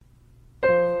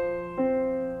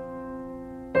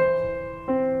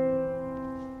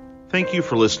Thank you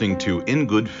for listening to In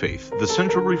Good Faith, the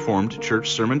Central Reformed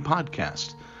Church Sermon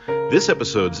Podcast. This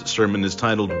episode's sermon is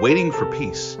titled Waiting for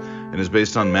Peace and is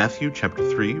based on Matthew chapter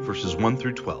 3, verses 1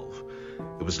 through 12.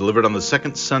 It was delivered on the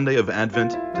second Sunday of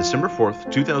Advent, December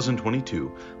 4th, 2022,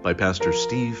 by Pastor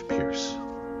Steve Pierce.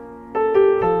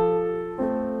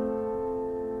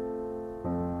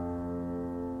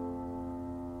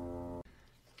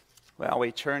 Well,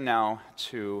 we turn now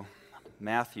to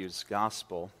Matthew's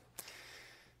Gospel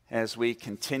as we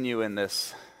continue in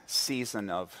this season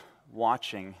of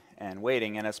watching and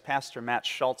waiting. And as Pastor Matt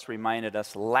Schultz reminded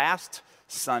us last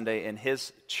Sunday in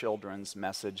his children's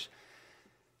message,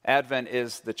 Advent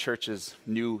is the church's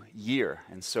new year.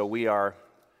 And so we are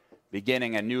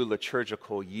beginning a new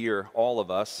liturgical year, all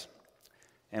of us.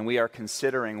 And we are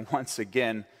considering once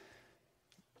again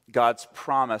God's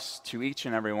promise to each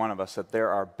and every one of us that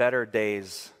there are better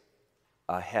days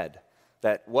ahead.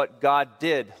 That what God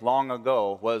did long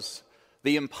ago was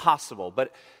the impossible.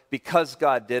 But because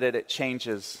God did it, it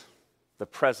changes the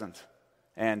present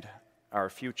and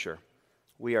our future.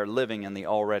 We are living in the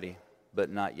already but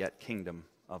not yet kingdom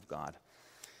of God.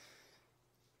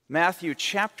 Matthew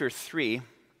chapter 3,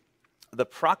 the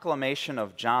proclamation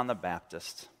of John the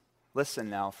Baptist.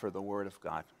 Listen now for the word of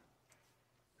God.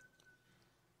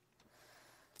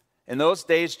 In those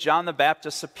days, John the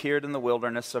Baptist appeared in the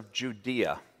wilderness of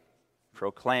Judea,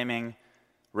 proclaiming,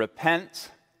 "Repent,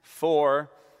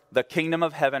 for the kingdom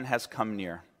of heaven has come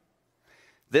near."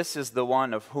 This is the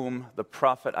one of whom the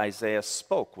prophet Isaiah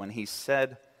spoke when he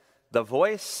said, "The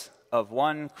voice of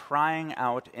one crying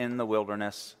out in the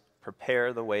wilderness,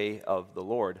 prepare the way of the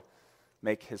Lord,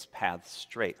 make his path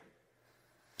straight."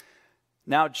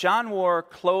 Now John wore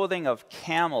clothing of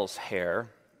camel's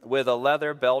hair with a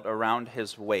leather belt around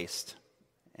his waist,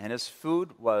 and his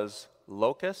food was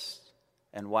locusts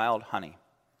and wild honey.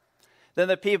 Then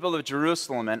the people of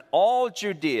Jerusalem and all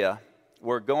Judea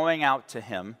were going out to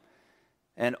him,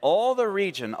 and all the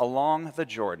region along the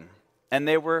Jordan, and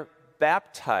they were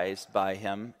baptized by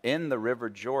him in the river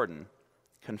Jordan,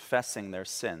 confessing their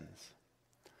sins.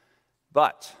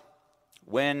 But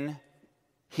when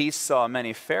he saw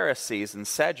many Pharisees and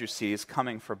Sadducees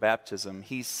coming for baptism,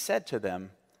 he said to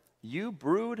them, "You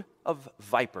brood of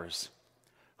vipers,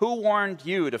 who warned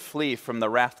you to flee from the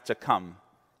wrath to come?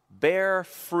 Bear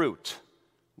fruit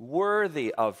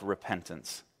worthy of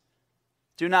repentance.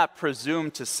 Do not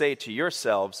presume to say to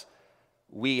yourselves,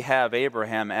 'We have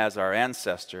Abraham as our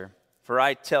ancestor,' for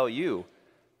I tell you,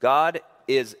 God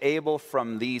is able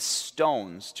from these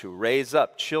stones to raise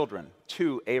up children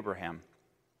to Abraham.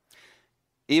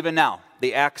 Even now,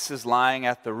 the axe is lying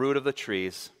at the root of the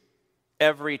trees.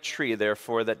 Every tree,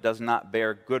 therefore, that does not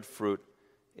bear good fruit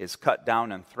is cut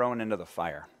down and thrown into the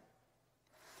fire.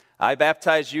 I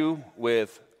baptize you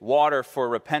with water for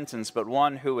repentance, but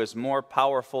one who is more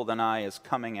powerful than I is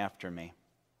coming after me.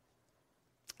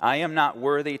 I am not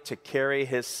worthy to carry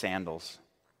his sandals.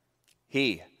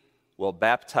 He will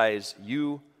baptize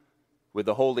you with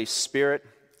the Holy Spirit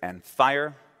and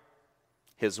fire.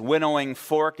 His winnowing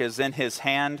fork is in his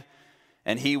hand,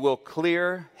 and he will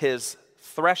clear his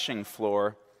threshing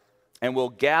floor and will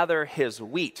gather his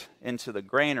wheat into the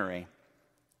granary,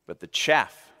 but the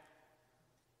chaff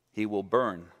he will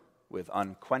burn with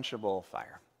unquenchable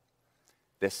fire."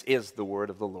 This is the word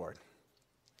of the Lord.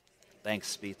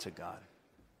 Thanks be to God.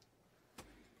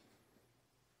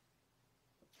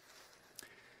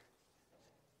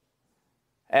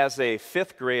 As a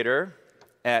fifth grader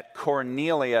at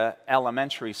Cornelia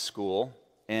Elementary School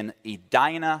in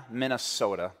Edina,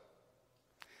 Minnesota,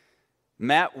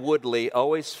 Matt Woodley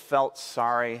always felt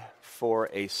sorry for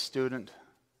a student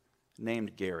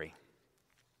named Gary.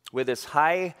 With his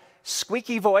high,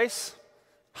 squeaky voice,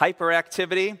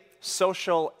 hyperactivity,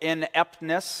 social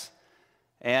ineptness,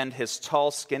 and his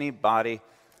tall, skinny body,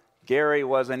 Gary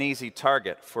was an easy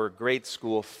target for grade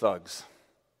school thugs.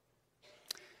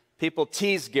 People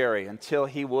teased Gary until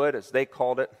he would, as they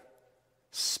called it,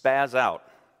 spaz out.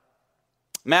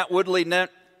 Matt Woodley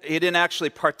he didn't actually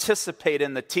participate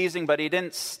in the teasing, but he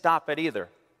didn't stop it either.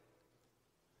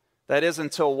 That is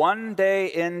until one day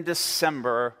in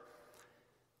December,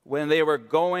 when they were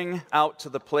going out to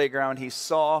the playground, he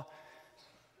saw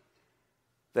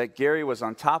that Gary was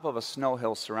on top of a snow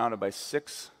hill surrounded by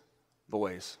 6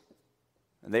 boys.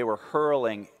 And they were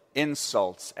hurling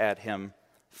insults at him,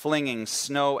 flinging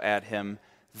snow at him.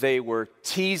 They were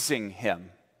teasing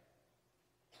him.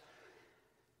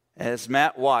 As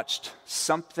Matt watched,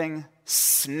 something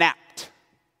snapped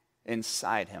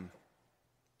inside him.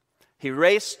 He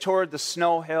raced toward the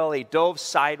snow hill. He dove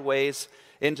sideways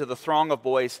into the throng of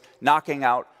boys, knocking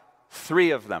out 3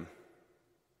 of them.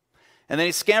 And then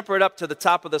he scampered up to the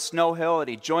top of the snow hill and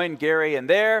he joined Gary. And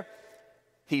there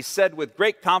he said with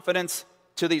great confidence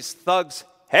to these thugs,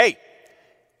 "Hey,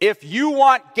 if you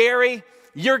want Gary,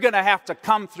 you're going to have to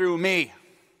come through me."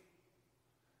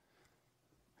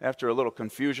 After a little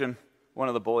confusion, one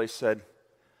of the bullies said,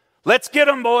 "Let's get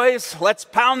them, boys. Let's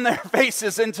pound their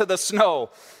faces into the snow."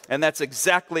 And that's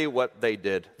exactly what they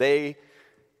did. They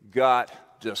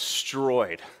got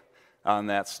destroyed on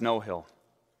that snow hill.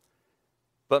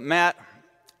 But Matt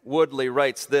Woodley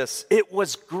writes this: "It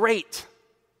was great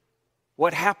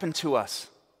what happened to us.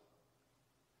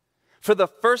 For the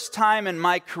first time in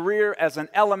my career as an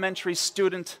elementary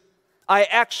student, I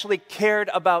actually cared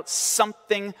about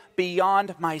something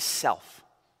beyond myself.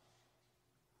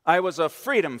 I was a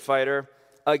freedom fighter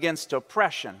against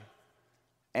oppression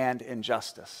and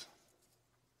injustice."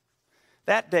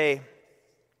 That day,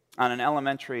 on an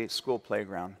elementary school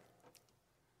playground,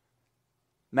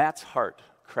 Matt's heart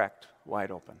cracked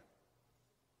wide open.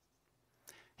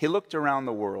 He looked around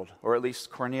the world, or at least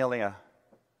Cornelia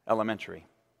Elementary,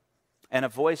 and a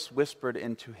voice whispered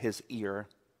into his ear,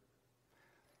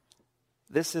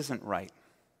 "This isn't right.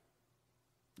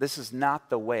 This is not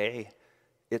the way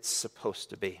it's supposed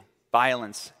to be.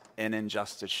 Violence and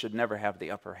injustice should never have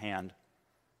the upper hand.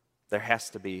 There has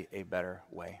to be a better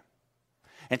way."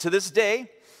 And to this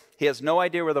day, he has no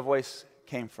idea where the voice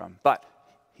came from, but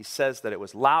he says that it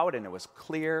was loud and it was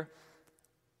clear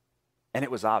and it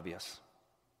was obvious.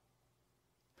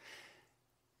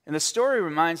 And the story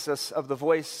reminds us of the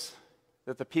voice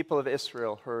that the people of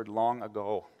Israel heard long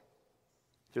ago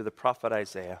through the prophet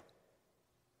Isaiah.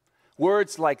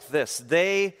 Words like this: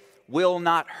 "They will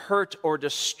not hurt or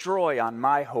destroy on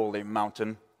my holy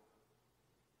mountain,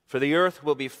 for the earth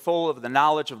will be full of the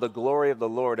knowledge of the glory of the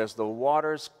Lord as the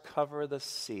waters cover the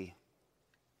sea."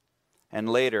 And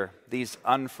later, these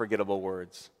unforgettable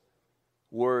words,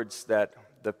 words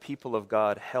that the people of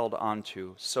God held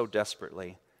onto so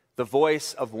desperately, the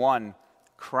voice of one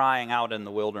crying out in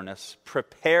the wilderness,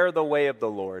 "Prepare the way of the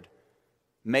Lord,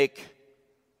 make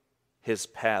his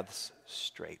paths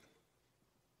straight."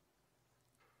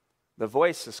 The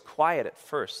voice is quiet at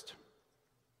first,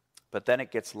 but then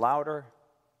it gets louder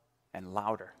and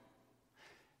louder.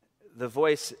 The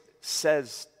voice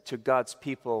says to God's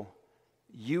people,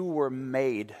 "You were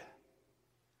made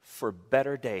for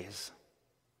better days.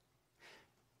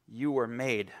 You were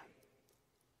made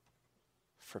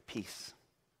for peace."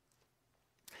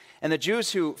 And the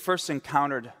Jews who first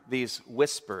encountered these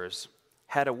whispers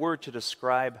had a word to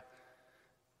describe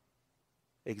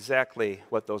exactly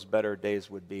what those better days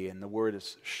would be, and the word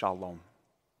is shalom.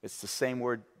 It's the same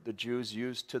word the Jews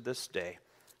use to this day.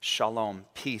 Shalom,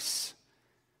 peace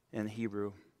in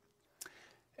Hebrew.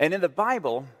 And in the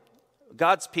Bible,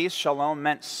 God's peace, shalom,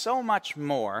 meant so much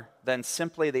more than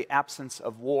simply the absence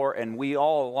of war, and we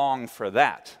all long for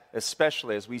that,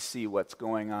 especially as we see what's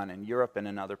going on in Europe and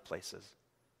in other places.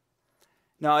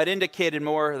 Now, it indicated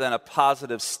more than a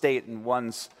positive state in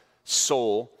one's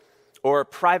soul or a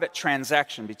private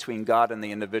transaction between God and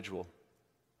the individual.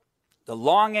 The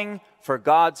longing for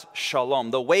God's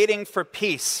shalom, the waiting for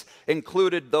peace,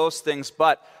 included those things,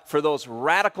 but for those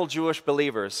radical Jewish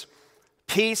believers,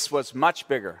 peace was much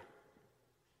bigger,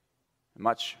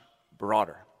 much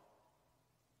broader.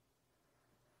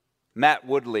 Matt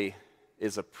Woodley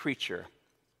is a preacher,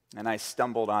 and I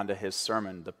stumbled onto his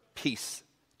sermon, "The Peace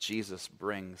Jesus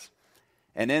Brings."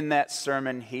 And in that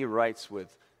sermon, he writes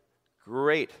with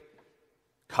great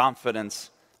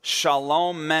confidence,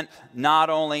 shalom meant not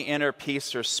only inner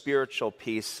peace or spiritual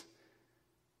peace,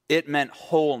 it meant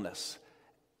wholeness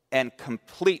and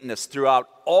completeness throughout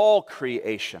all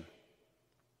creation.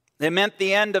 It meant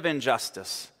the end of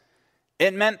injustice.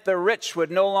 It meant the rich would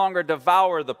no longer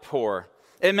devour the poor.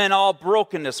 It meant all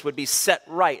brokenness would be set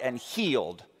right and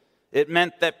healed. It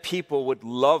meant that people would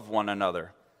love one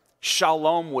another.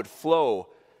 Shalom would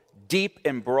flow deep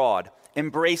and broad,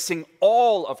 embracing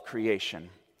all of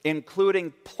creation,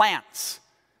 including plants,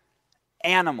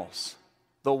 animals,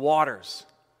 the waters,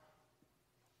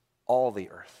 all the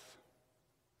earth,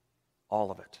 all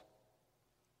of it.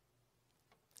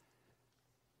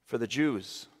 For the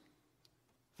Jews,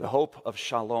 the hope of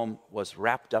shalom was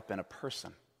wrapped up in a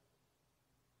person,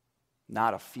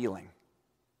 not a feeling.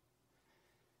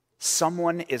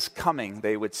 Someone is coming,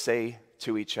 they would say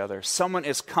to each other. Someone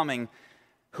is coming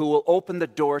who will open the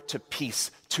door to peace,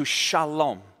 to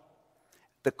shalom.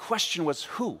 The question was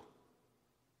who?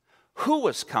 Who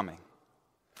was coming?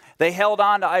 They held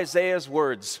on to Isaiah's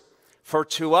words, "For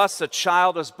to us a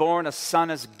child is born, a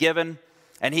son is given,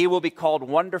 and he will be called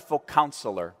Wonderful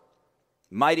Counselor,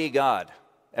 Mighty God,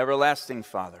 Everlasting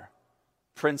Father,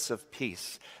 Prince of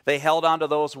Peace. They held on to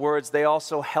those words. They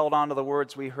also held on to the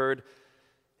words we heard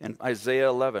in Isaiah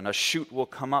 11. A shoot will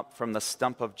come up from the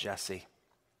stump of Jesse.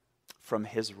 From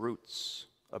his roots,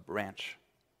 a branch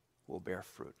will bear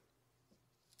fruit.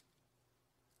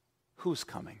 Who's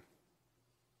coming?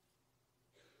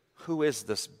 Who is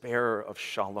this bearer of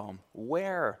shalom?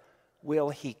 Where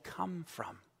will he come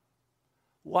from?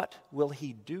 What will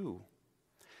he do?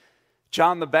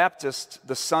 John the Baptist,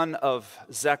 the son of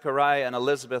Zechariah and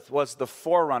Elizabeth, was the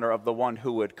forerunner of the one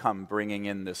who would come bringing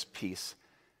in this peace,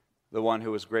 the one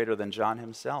who was greater than John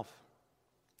himself.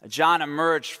 John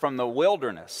emerged from the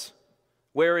wilderness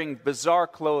wearing bizarre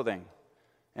clothing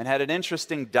and had an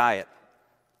interesting diet.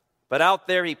 But out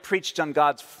there he preached on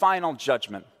God's final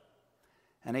judgment,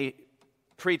 and he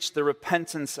preached the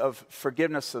repentance of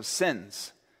forgiveness of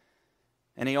sins.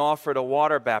 And he offered a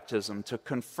water baptism to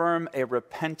confirm a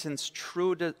repentant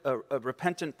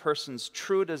person's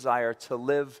true desire to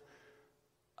live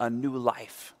a new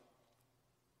life.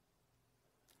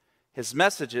 His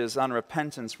messages on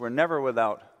repentance were never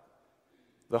without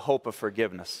the hope of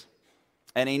forgiveness.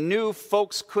 And he knew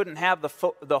folks couldn't have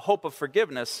the hope of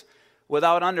forgiveness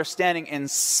without understanding in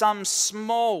some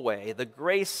small way the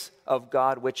grace of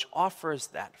God which offers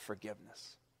that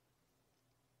forgiveness.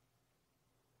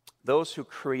 Those who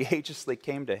courageously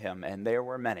came to him, and there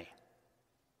were many,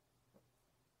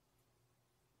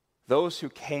 those who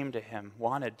came to him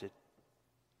wanted to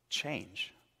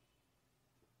change.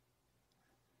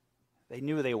 They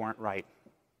knew they weren't right.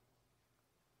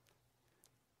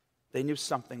 They knew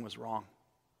something was wrong.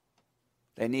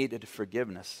 They needed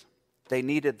forgiveness. They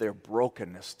needed their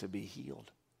brokenness to be healed.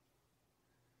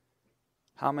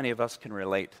 How many of us can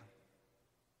relate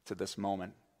to this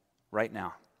moment right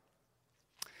now?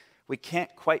 We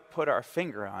can't quite put our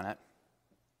finger on it,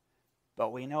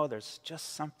 but we know there's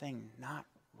just something not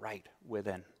right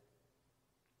within.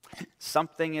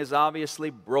 Something is obviously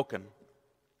broken,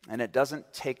 and it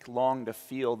doesn't take long to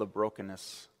feel the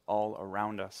brokenness all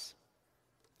around us.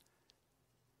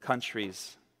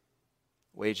 Countries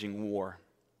waging war,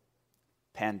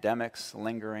 pandemics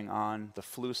lingering on, the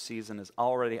flu season is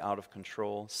already out of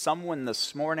control. Someone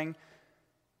this morning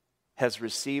has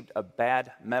received a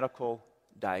bad medical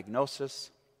diagnosis.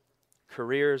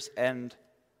 Careers end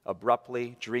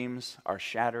abruptly. Dreams are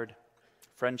shattered.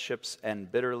 Friendships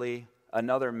end bitterly.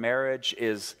 Another marriage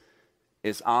is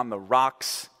on the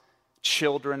rocks.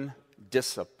 Children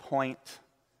disappoint.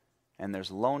 And there's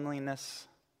loneliness.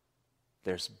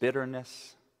 There's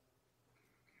bitterness.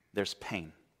 There's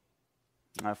pain.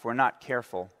 Now, if we're not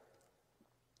careful,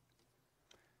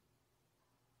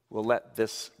 we'll let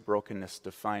this brokenness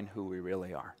define who we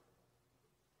really are.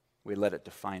 We let it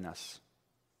define us,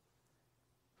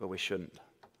 but we shouldn't.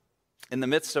 In the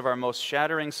midst of our most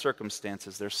shattering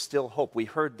circumstances, there's still hope. We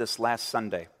heard this last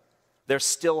Sunday. There's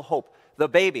still hope. The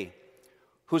baby,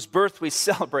 whose birth we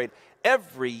celebrate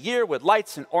every year with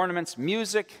lights and ornaments,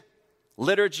 music,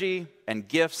 liturgy, and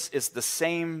gifts, is the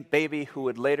same baby who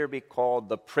would later be called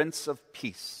the Prince of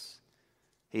Peace.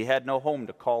 He had no home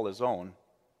to call his own,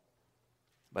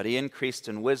 but he increased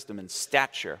in wisdom and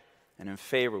stature and in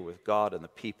favor with God and the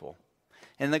people.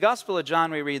 In the Gospel of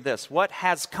John, we read this: what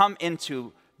has come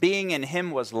into being in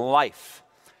him was life,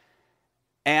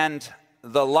 and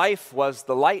the life was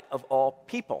the light of all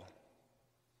people.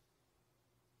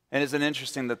 And isn't it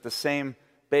interesting that the same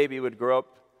baby would grow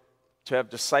up to have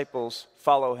disciples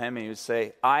follow him, and he would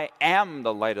say, I am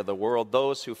the light of the world.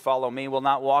 Those who follow me will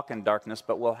not walk in darkness,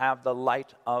 but will have the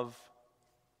light of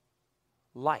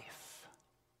life.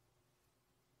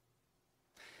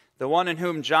 The one in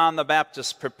whom John the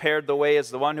Baptist prepared the way is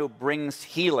the one who brings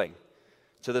healing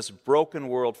to this broken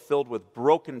world filled with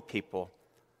broken people.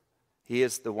 He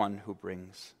is the one who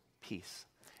brings peace.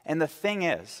 And the thing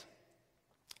is,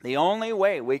 the only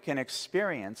way we can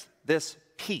experience this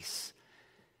peace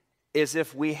is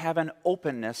if we have an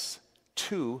openness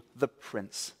to the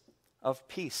Prince of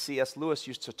Peace. C.S. Lewis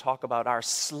used to talk about our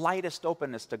slightest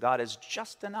openness to God is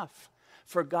just enough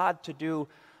for God to do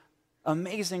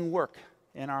amazing work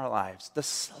in our lives. The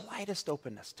slightest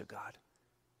openness to God.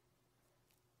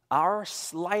 Our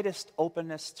slightest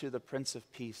openness to the Prince of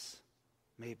Peace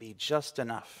may be just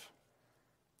enough.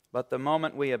 But the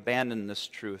moment we abandon this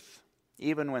truth,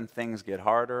 even when things get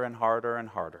harder and harder and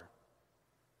harder,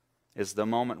 is the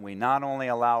moment we not only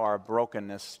allow our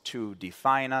brokenness to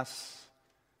define us,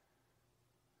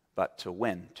 but to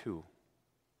win too.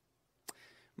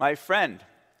 My friend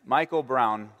Michael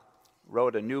Brown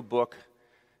wrote a new book,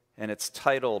 and it's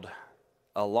titled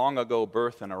A Long Ago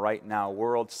Birth in a Right Now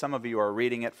World. Some of you are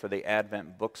reading it for the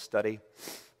Advent book study.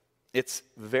 It's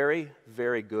very,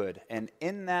 very good. And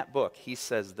in that book, he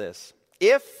says this: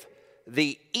 If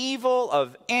the evil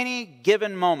of any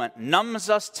given moment numbs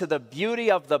us to the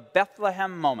beauty of the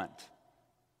Bethlehem moment,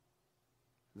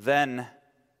 then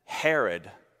Herod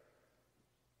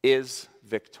is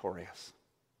victorious.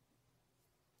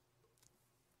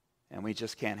 And we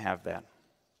just can't have that.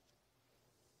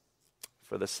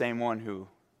 For the same one who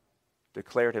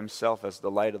declared himself as the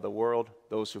light of the world,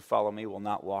 those who follow me will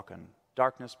not walk in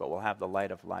darkness, but will have the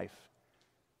light of life,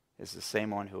 is the same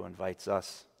one who invites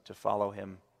us to follow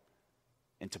him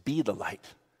and to be the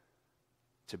light,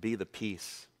 to be the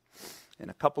peace. In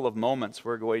a couple of moments,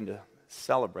 we're going to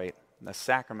celebrate the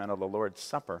sacrament of the Lord's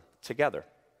Supper together.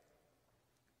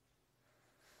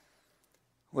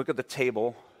 Look at the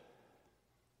table.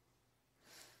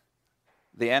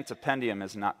 The antipendium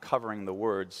is not covering the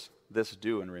words, "This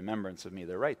do in remembrance of me."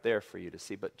 They're right there for you to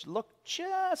see. But look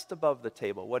just above the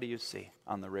table. What do you see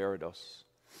on the reredos?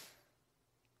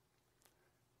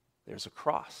 There's a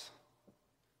cross.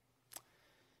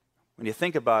 When you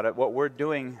think about it, what we're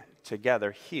doing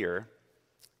together here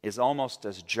is almost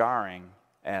as jarring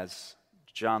as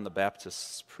John the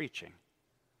Baptist's preaching.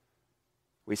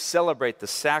 We celebrate the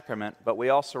sacrament, but we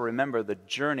also remember the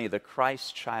journey the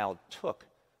Christ child took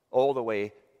all the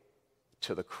way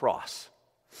to the cross.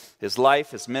 His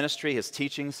life, his ministry, his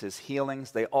teachings, his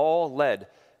healings, they all led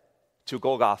to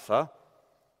Golgotha.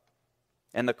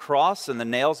 And the cross and the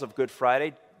nails of Good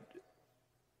Friday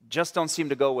just don't seem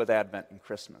to go with Advent and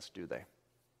Christmas, do they?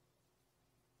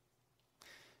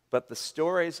 But the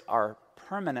stories are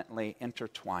permanently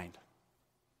intertwined.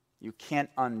 You can't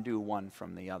undo one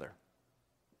from the other.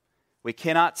 We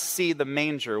cannot see the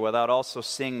manger without also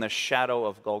seeing the shadow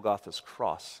of Golgotha's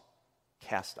cross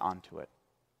cast onto it.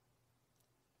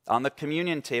 On the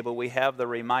communion table, we have the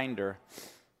reminder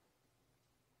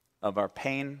of our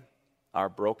pain, our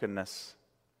brokenness,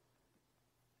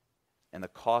 and the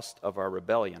cost of our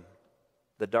rebellion,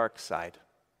 the dark side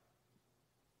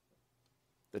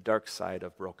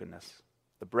of brokenness,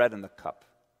 the bread and the cup,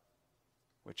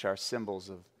 which are symbols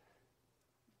of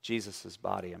Jesus'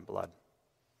 body and blood.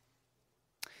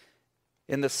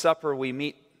 In the supper, we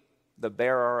meet the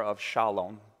bearer of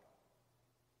Shalom.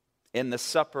 In the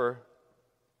supper,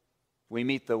 we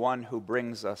meet the one who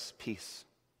brings us peace.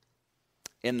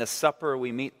 In the supper,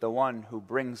 we meet the one who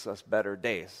brings us better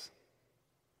days.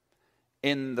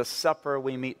 In the supper,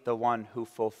 we meet the one who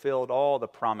fulfilled all the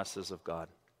promises of God.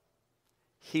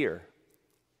 Here,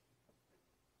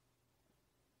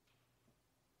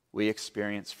 we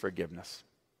experience forgiveness.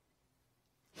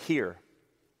 Here,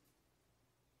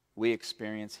 we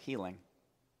experience healing.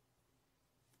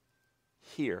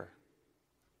 Here,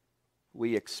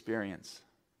 we experience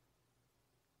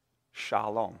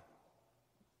shalom.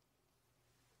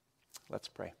 Let's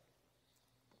pray.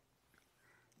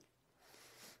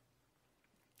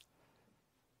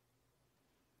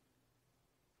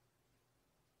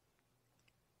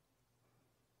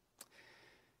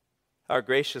 Our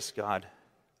gracious God,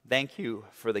 thank you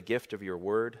for the gift of your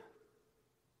word.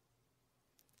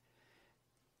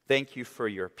 Thank you for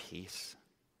your peace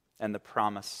and the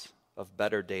promise of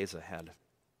better days ahead.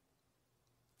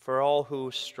 For all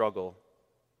who struggle,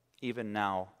 even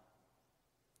now,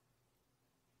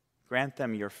 grant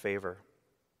them your favor.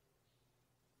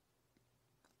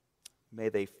 May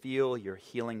they feel your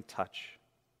healing touch.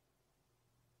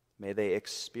 May they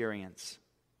experience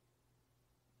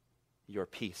your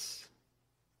peace.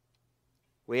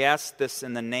 We ask this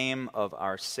in the name of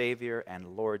our Savior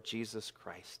and Lord Jesus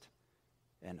Christ.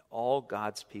 And all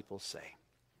God's people say,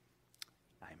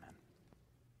 Amen.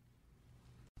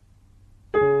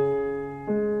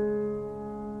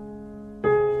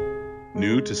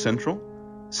 New to Central?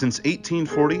 Since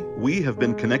 1840, we have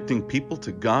been connecting people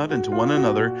to God and to one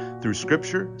another through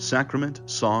Scripture, sacrament,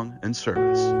 song, and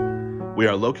service. We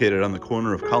are located on the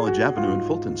corner of College Avenue and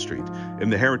Fulton Street in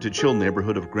the Heritage Hill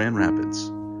neighborhood of Grand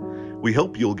Rapids. We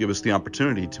hope you'll give us the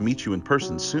opportunity to meet you in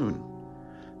person soon.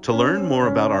 To learn more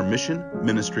about our mission,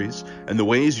 ministries, and the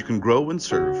ways you can grow and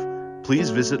serve,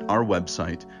 please visit our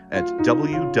website at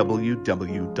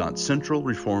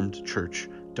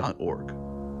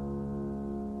www.centralreformedchurch.org.